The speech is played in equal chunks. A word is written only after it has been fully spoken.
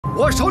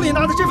我手里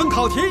拿的这份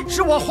考题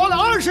是我花了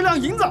20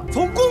两银子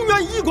从公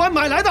园医馆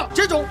买来的。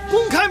这种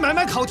公开买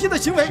卖考题的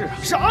行为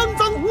是肮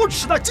脏无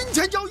耻的金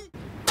钱交易。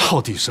到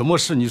底什么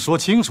事？你说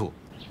清楚。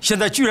现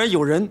在居然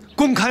有人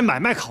公开买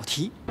卖考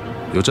题，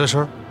有这事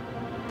儿？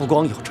不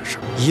光有这事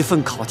儿，一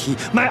份考题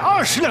卖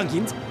20两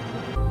银子。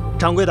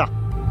掌柜的，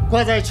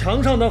挂在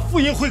墙上的复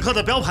印会客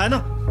的标牌呢？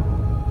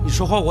你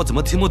说话我怎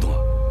么听不懂？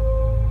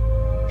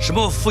什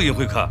么复印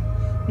会客？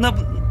那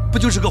不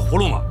就是个葫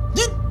芦吗？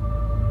你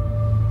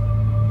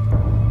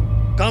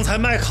刚才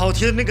卖考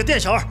题的那个店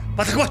小二，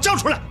把他给我叫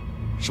出来！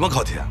什么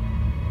考题？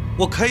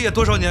我开业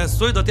多少年，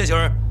所有的店小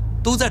二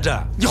都在这。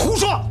你胡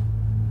说！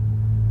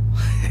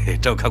嘿嘿，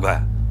这位看官，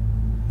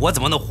我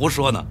怎么能胡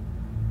说呢？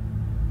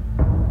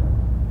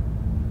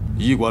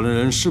医馆的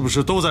人是不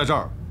是都在这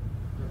儿？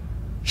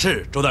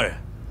是，周大人，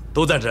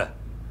都在这。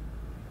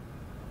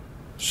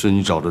是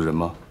你找的人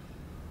吗？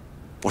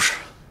不是。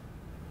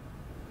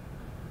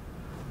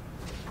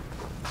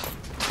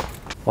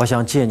我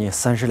想借你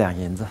30两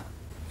银子。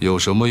有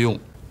什么用？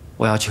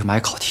我要去买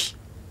考题。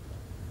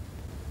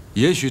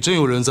也许真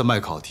有人在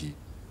卖考题，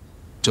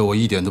这我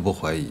一点都不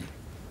怀疑。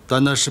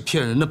但那是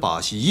骗人的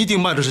把戏，一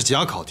定卖的是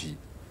假考题。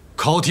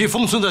考题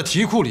封存在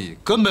题库里，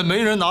根本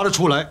没人拿得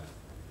出来。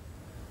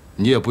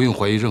你也不用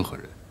怀疑任何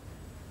人。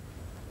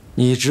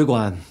你只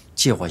管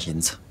借我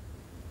银子，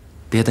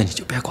别的你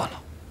就别管了。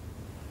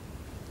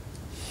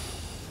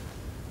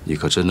你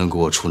可真能给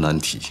我出难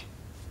题，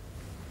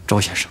周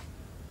先生。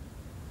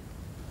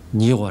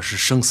你我是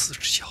生死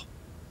之交，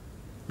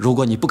如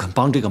果你不肯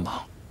帮这个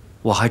忙，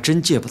我还真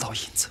借不到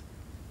银子。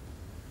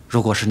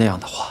如果是那样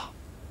的话，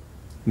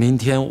明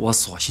天我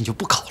索性就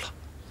不考了，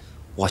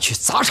我去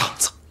砸场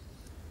子。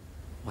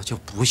我就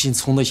不信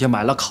从那些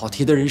买了考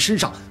题的人身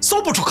上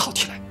搜不出考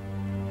题来。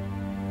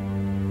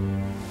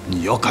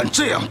你要敢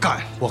这样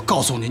干，我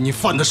告诉你，你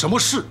犯的什么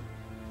事？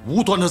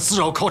无端的滋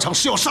扰考场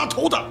是要杀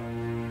头的。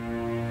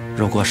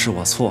如果是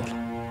我错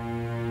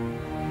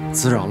了，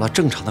滋扰了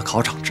正常的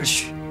考场秩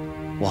序，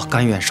我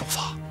甘愿受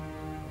罚。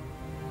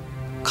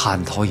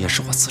砍头也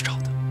是我自找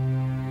的。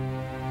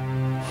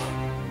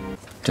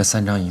这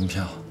3张银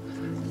票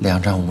，2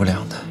张5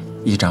两的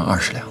，1张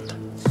20两的。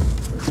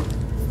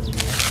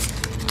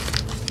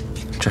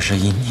这是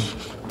印泥，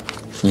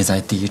你在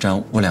第1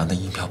张5两的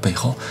银票背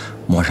后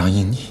抹上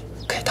印泥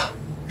给他，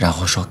然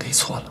后说给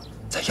错了，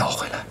再要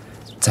回来，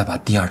再把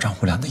第2张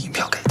5两的银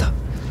票给他，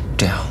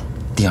这样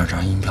第2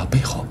张银票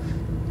背后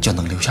就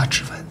能留下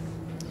指纹，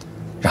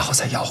然后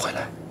再要回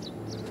来，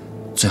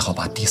最后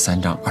把第3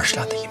张20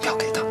两的银票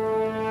给他。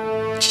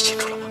记清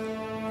楚了吗？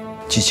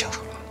记清楚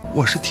了。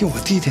我是替我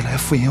弟弟来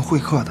复印会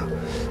客的，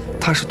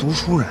他是读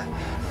书人，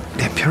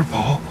脸皮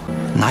薄。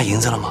拿银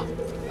子了吗？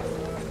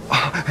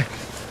啊，哎。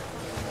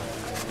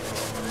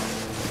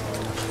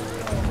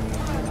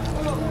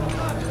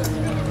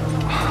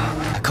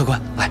客官，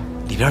来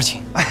里边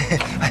请。哎，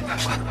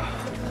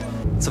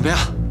怎么样？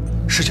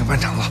事情办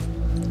成了。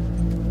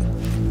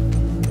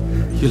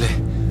玉磊，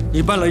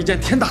你办了一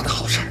件天大的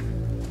好事。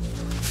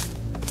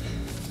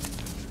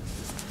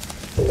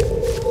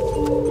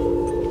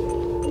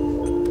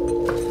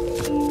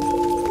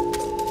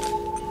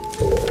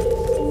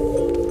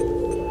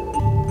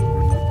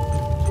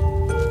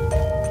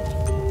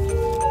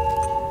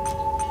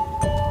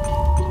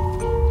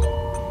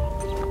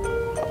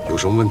有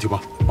什么问题吗？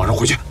马上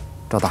回去。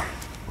赵大，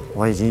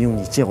我已经用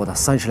你借我的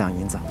30两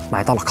银子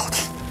买到了考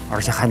题，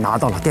而且还拿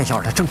到了店小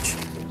二的证据。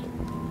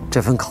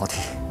这份考题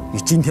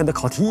与今天的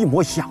考题一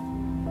模一样。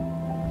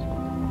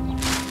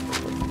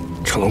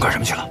成龙干什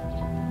么去了？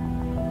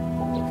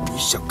你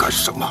想干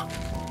什么？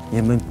你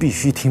们必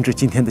须停止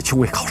今天的秋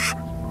闱考试。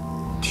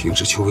停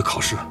止秋闱考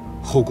试，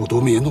后果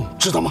多么严重，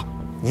知道吗？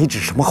你指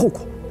什么后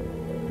果？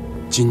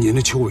今年的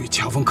秋闱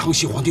恰逢康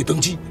熙皇帝登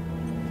基，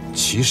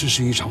其实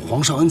是一场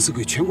皇上恩赐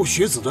给全国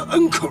学子的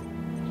恩科。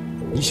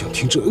你想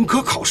停止恩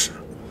科考试，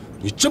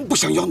你真不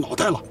想要脑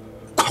袋了？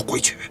快回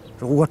去！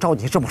如果照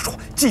你这么说，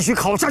继续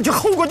考下去，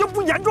后果就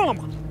不严重了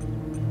吗？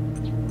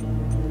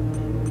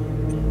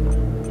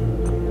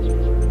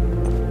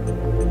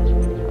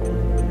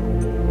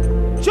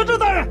学政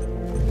大人，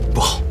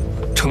不好，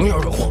成龙要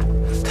惹祸，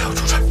他要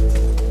出事。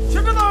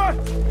学政大人，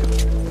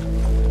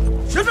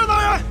学政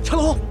大人，成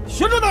龙，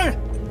学政大人，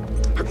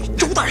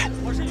周大人，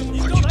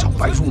快去找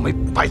白如梅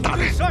白大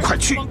人，快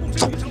去，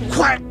走，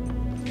快！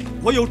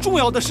我有重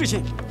要的事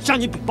情向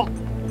你禀报。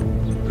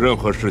任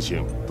何事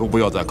情都不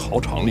要在考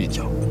场里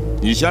讲，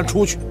你先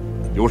出去，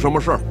有什么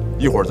事儿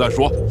一会儿再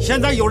说。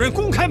现在有人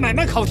公开买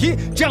卖考题，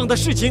这样的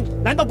事情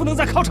难道不能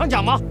在考场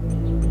讲吗？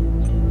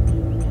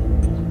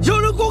有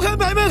人公开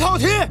买卖考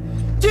题，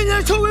今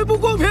年秋闱不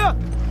公平，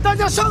大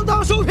家上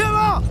当受骗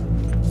了。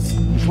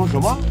你说什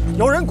么？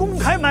有人公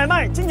开买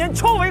卖今年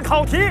秋闱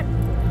考题，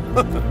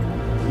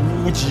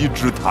无稽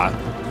之谈。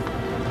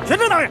学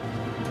政大人，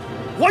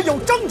我有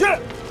证据。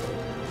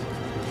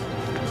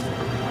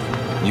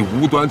你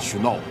无端取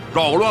闹，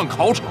扰乱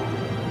考场，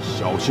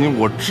小心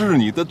我治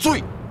你的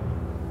罪。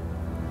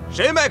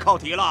谁买考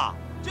题了？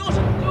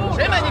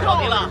谁买你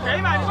考题了？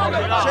谁买你考题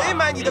了？谁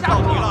买你的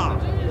考题了？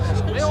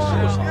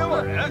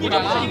你这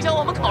不是影响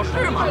我们考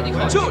试吗？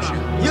就是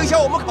影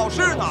响我们考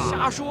试呢。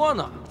瞎说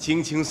呢！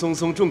轻轻松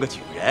松中个举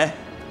人，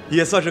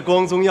也算是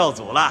光宗耀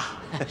祖了。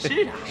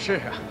是啊，是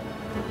啊。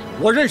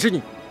我认识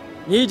你，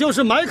你就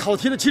是买考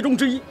题的其中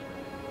之一。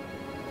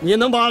你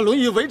能把《论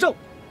语》为政，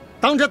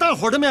当着大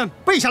伙儿的面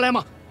背下来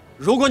吗？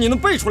如果你能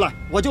背出来，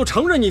我就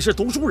承认你是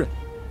读书人。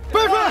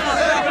背出来！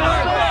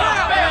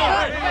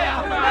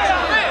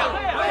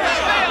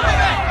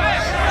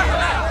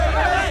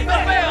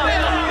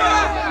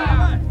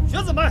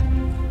学子们，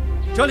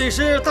这里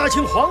是大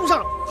清皇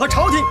上和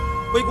朝廷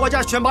为国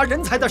家选拔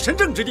人才的神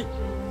圣之地。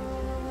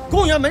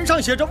贡院门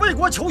上写着“为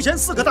国求贤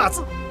”4个大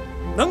字，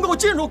能够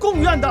进入贡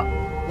院的，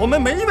我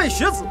们每一位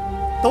学子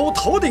都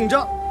头顶着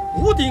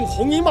5顶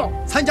红衣帽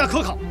参加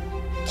科考。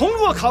通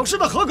过考试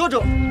的合格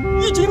者，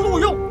一经录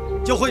用，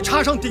就会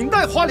插上顶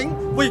戴花翎，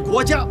为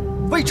国家、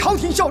为朝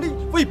廷效力，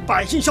为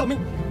百姓效命。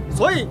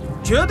所以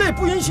绝对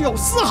不允许有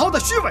丝毫的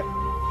虚伪。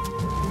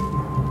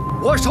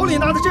我手里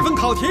拿的这份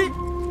考题，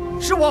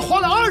是我花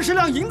了20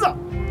两银子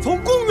从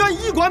贡院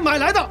驿馆买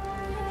来的，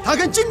它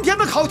跟今天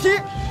的考题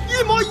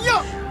一模一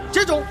样。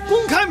这种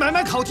公开买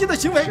卖考题的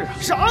行为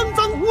是肮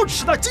脏无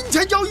耻的金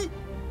钱交易。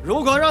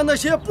如果让那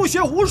些不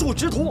学无术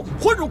之徒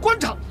混入官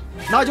场，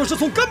那就是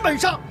从根本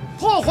上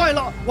破坏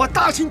了我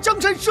大清江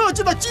山社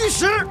稷的基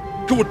石。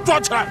给我抓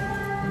起来！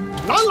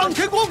朗朗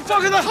天光，放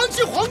开他！康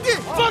熙皇帝，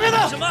放开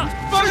他！什么？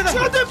放开他！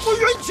绝对不允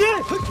许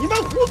你们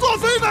胡作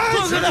非为！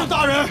司令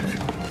大人，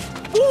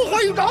不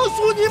会饶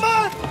恕你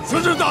们！司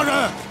令大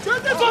人，绝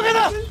对放开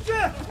他！允许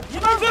你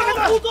们放开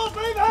他！胡作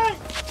非为！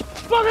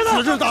放开他！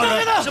司令大人，放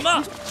开他！什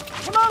么？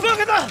放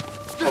开他！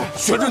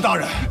学政大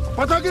人，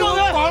把他给我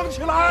绑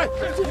起来！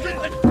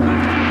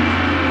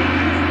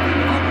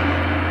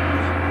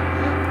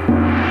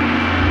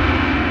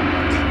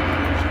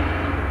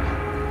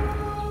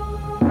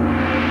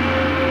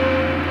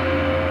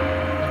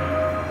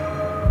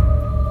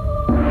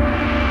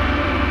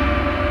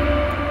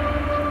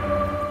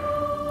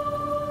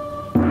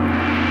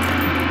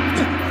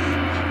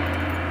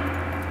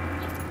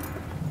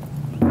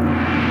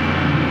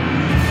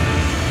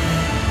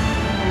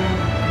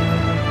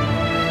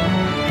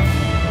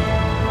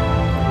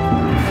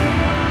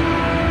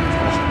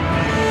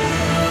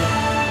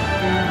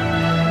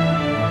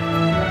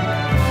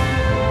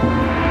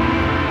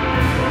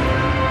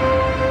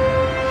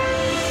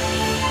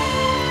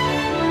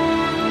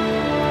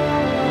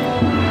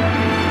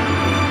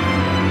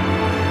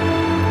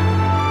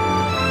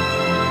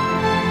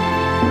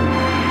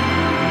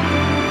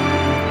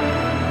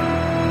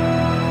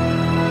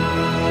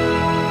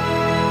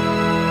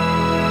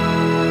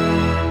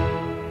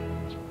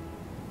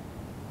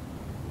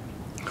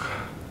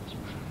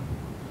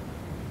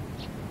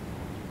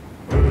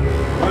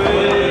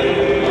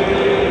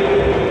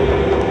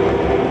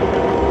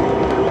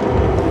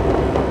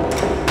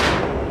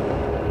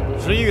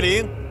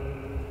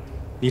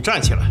你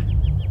站起来，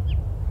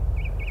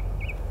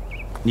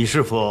你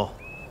是否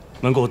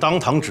能够当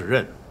堂指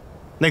认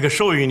那个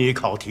授予你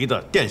考题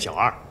的店小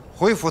二？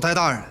回府台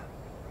大人，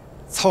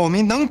草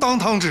民能当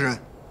堂指认。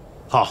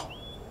好，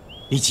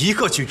你即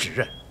刻去指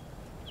认。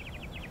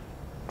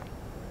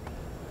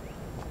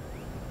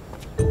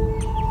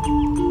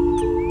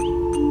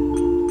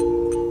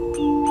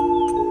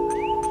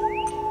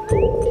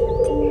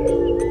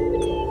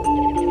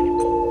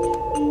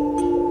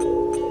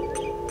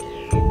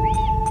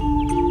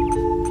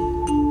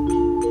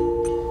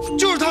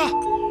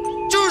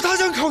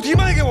考题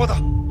卖给我的，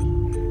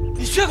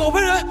你血口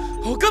喷人，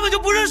我根本就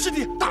不认识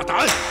你！大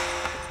胆，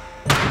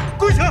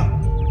跪下！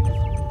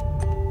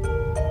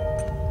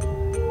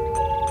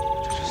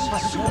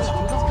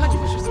看你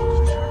们是怎么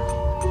回事？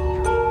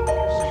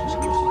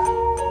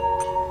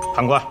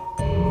判官，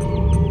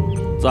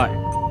在，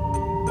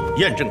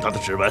验证他的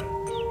指纹。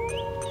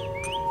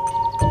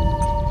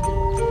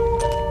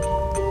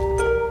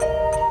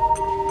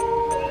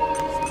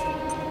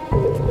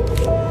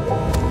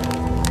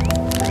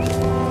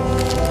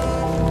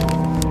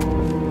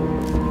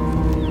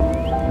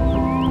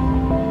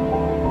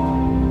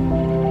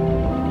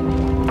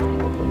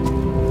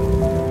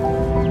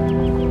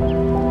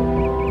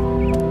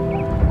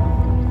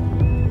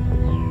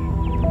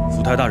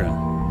台大人，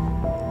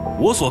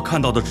我所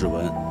看到的指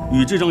纹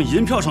与这张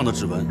银票上的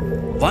指纹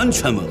完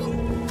全吻合。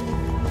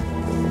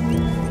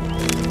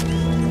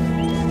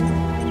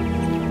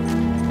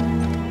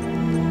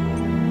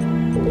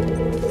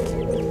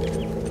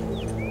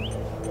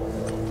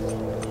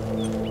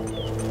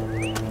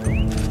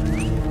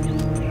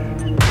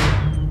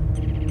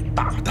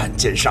大胆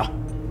奸商，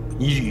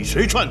你与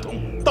谁串通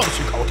盗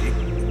取考题，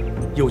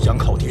又将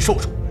考题授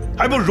出，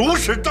还不如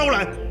实招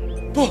来？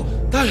不，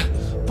大人。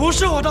不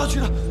是我盗取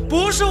的，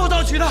不是我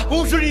盗取的，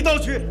不是你盗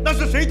取，那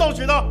是谁盗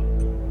取的？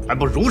还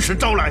不如实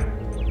招来！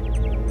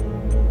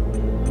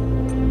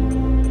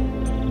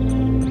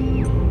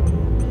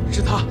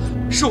是他，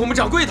是我们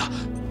掌柜的！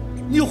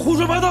你胡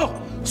说八道，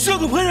血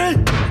口喷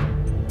人！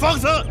放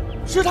肆！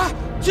是他，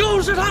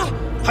就是他！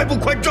还不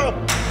快招！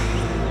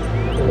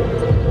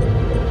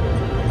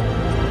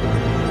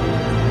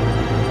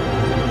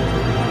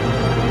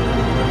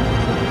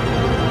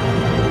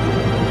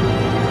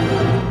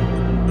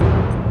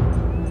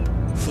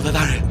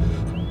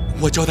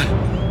我交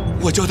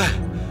代，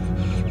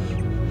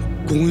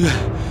公务员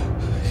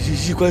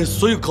一贯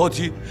所有考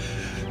题，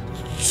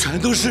全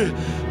都是，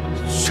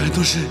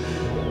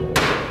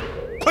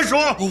快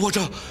说！我这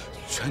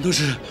全都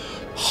是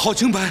好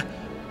清白，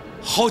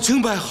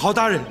好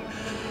大人。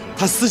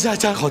他私下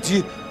将考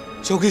题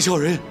交给小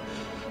人，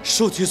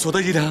收取所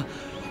得一两，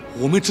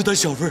我们只得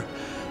小份儿，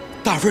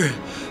大份儿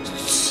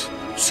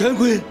全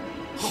归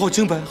好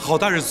清白好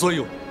大人所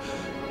有。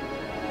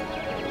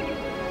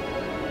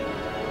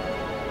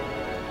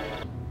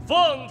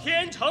奉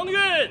天承运，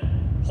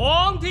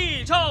皇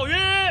帝诏曰：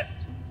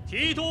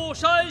提督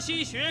山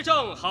西学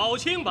政郝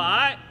清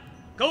白，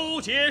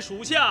勾结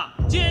属下，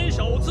监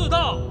守自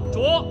盗，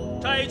着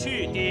摘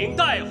去顶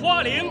戴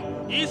花翎，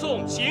移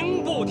送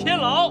刑部天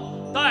牢，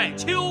待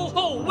秋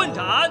后问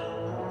斩。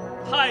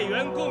太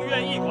原贡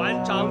院驿馆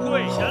掌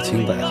柜好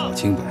清白，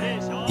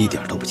一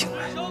点都不清白。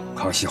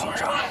康熙皇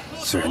上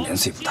虽然年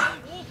岁不大，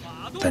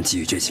但给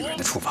予这几个人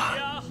的处罚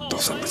都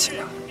算不轻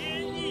啊。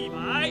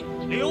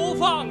流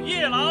放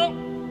夜郎。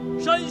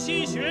山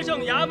西学政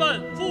衙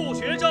门副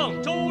学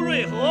政周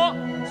瑞和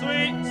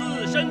虽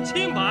自身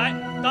清白，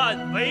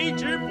但为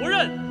职不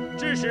任，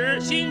致使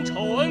辛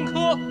丑恩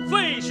科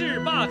废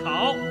试罢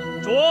考，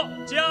着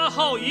加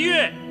号1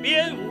月，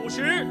编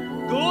50，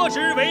革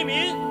职为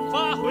民，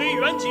发回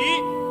原籍，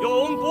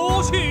永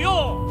不去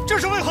用。这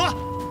是为何？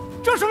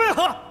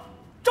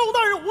周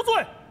大人无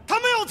罪，他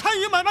没有参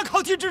与买卖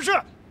考题之事。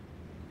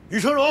于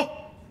成龙，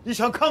你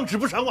想抗旨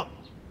不成吗？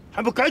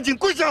还不赶紧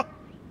跪下！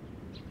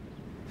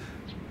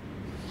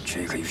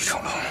这个于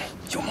成龙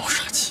有谋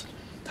杀气，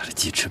他是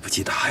记吃不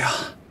记打呀！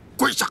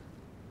跪下！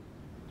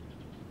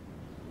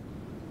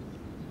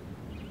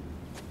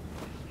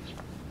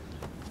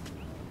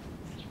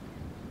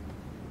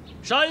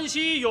山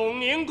西永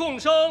宁贡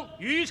生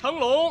于成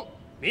龙，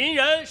民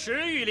人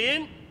石玉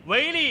林，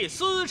违例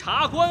私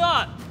查官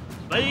案，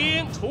本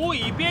应处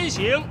以鞭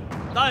刑，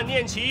但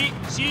念其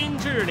心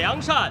智良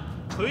善，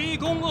垂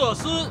公恶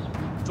私，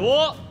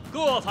着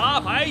各罚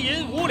白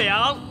银5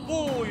两，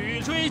不予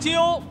追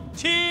究。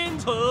钦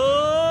此。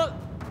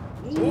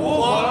吾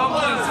皇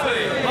万岁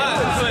万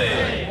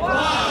岁万万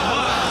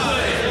岁！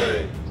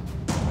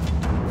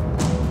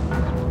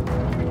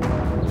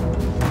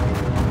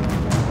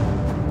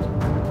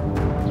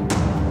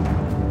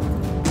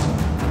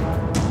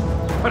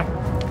快点！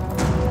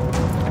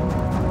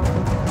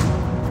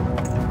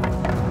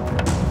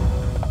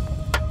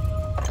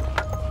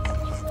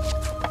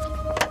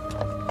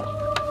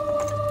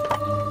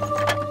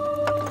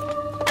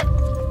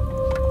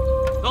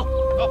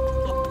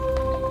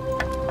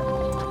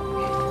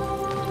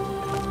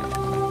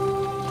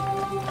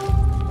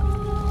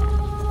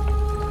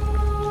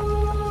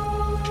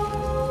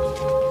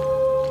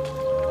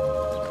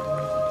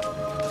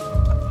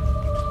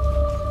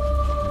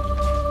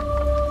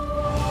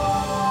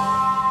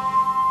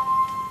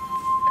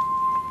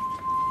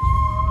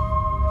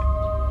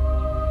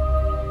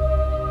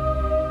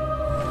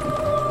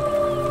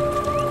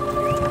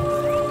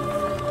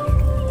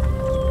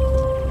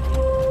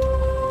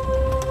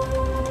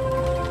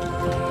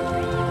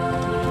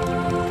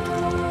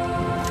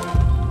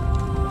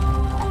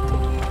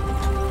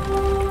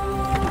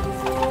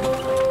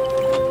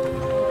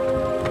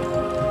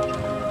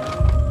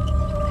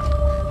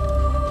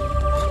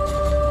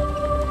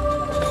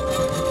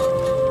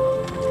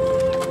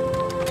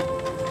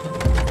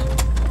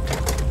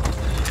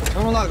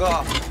大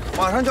哥，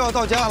马上就要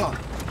到家了。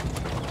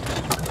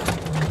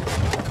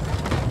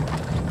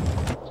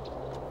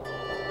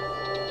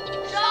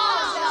少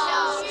小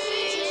须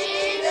勤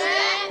学，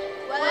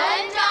文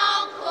章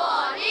可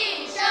立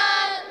身。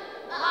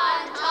满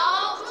朝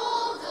朱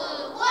子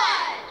贵，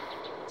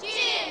尽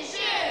是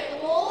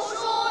读书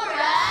人。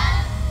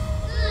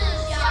自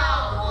小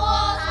多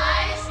才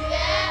学，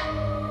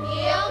平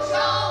生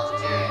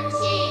志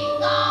气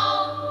高。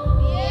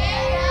别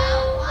人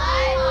怀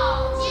宝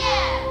剑，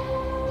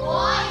我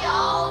有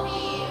比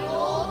如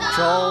刀。朝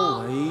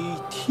为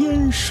天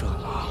舍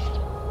郎，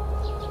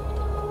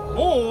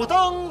目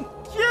登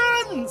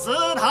天子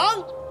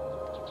堂，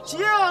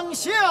将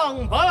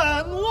相本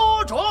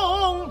我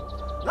中，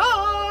男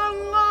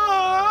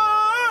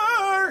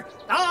儿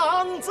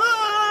当自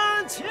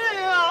强。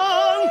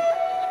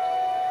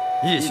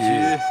一许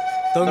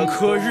登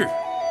科日，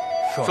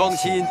双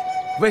亲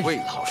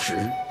未老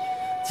时，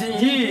锦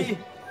衣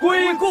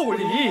归故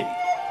里，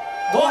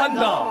端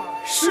的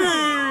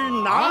是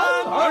男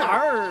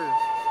儿。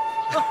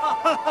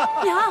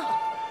娘，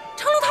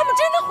成龙他们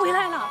真的回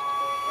来了。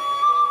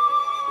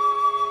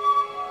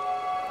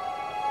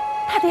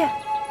他爹，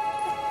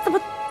怎么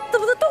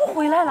都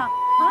回来了啊？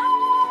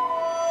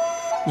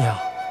娘，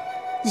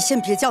你先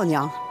别叫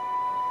娘，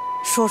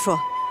说说，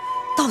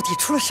到底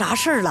出了啥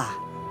事儿了？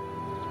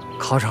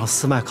考场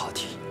私卖考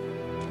题，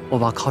我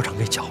把考场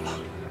给缴了。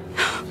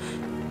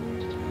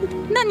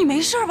那你没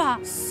事吧？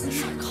私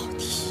卖考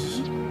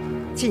题，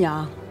晋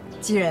阳、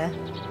吉人，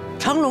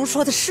成龙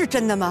说的是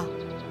真的吗？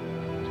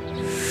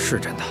是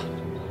真的。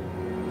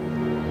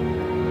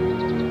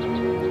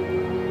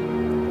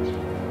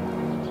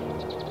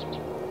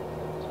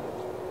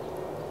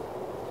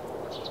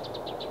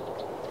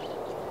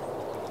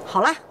好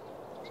了，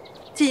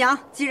晋阳、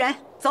吉人，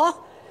走，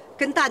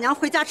跟大娘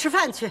回家吃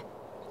饭去。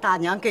大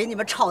娘给你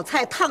们炒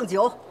菜、烫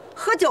酒，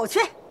喝酒去。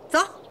走，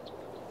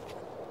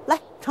来，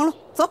成龙，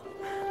走，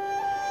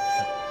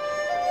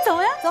走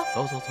呀，走，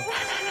走。